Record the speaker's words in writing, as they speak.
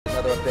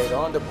another update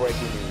on the breaking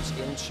news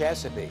in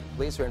Chesapeake.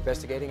 Police are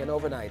investigating an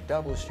overnight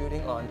double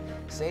shooting on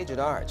Sage and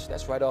Arch.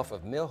 That's right off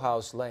of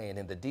Millhouse Lane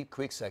in the Deep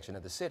Creek section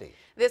of the city.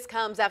 This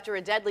comes after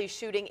a deadly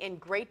shooting in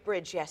Great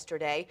Bridge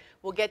yesterday.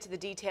 We'll get to the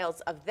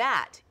details of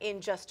that in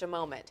just a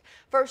moment.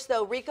 First,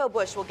 though, Rico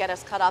Bush will get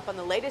us caught up on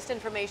the latest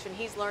information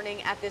he's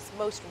learning at this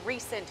most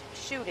recent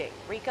shooting.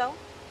 Rico?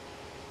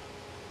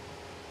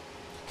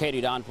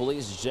 Katie, Don,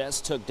 police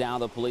just took down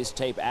the police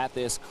tape at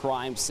this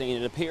crime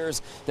scene. It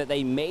appears that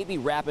they may be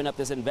wrapping up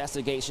this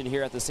investigation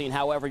here at the scene.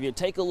 However, you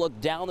take a look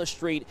down the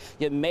street,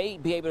 you may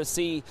be able to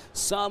see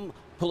some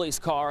police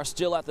car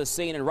still at the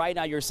scene, and right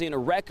now you're seeing a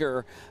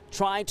wrecker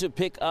trying to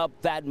pick up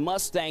that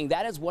Mustang.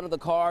 That is one of the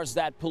cars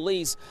that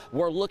police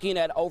were looking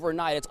at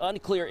overnight. It's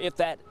unclear if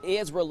that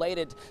is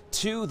related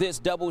to this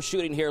double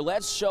shooting here.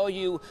 Let's show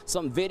you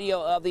some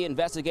video of the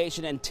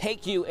investigation and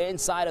take you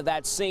inside of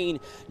that scene.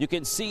 You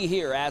can see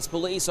here as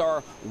police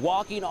are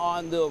walking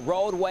on the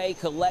roadway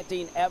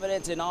collecting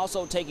evidence and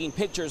also taking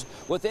pictures.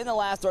 Within the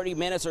last 30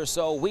 minutes or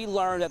so, we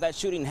learned that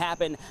shooting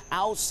happened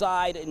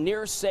outside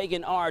near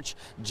Sagan Arch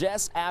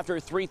just after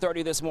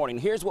 3:30 this morning.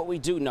 Here's what we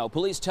do know.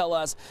 Police tell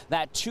us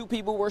that two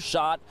people were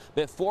shot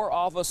before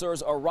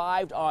officers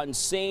arrived on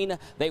scene.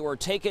 They were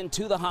taken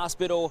to the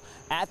hospital.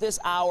 At this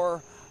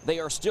hour, they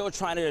are still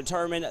trying to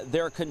determine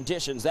their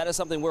conditions. That is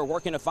something we're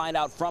working to find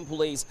out from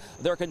police,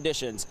 their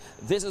conditions.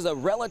 This is a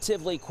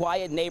relatively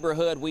quiet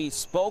neighborhood. We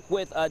spoke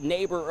with a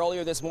neighbor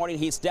earlier this morning.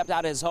 He stepped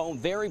out of his home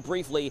very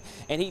briefly,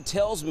 and he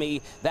tells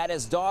me that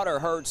his daughter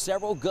heard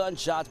several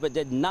gunshots but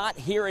did not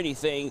hear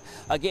anything.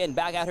 Again,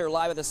 back out here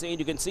live at the scene,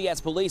 you can see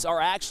as police are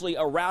actually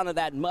around in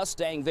that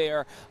Mustang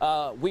there.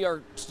 We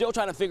are still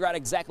trying to figure out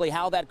exactly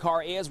how that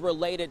car is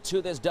related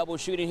to this double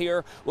shooting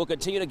here. We'll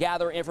continue to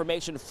gather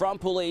information from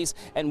police,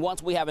 and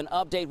once we have an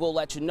update, we'll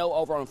let you know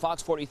over on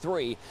Fox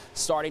 43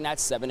 starting at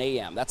 7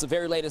 a.m. That's the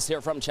very latest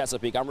here from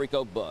Chesapeake. I'm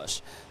Rico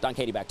Bush. Don,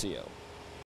 Katie, back to you.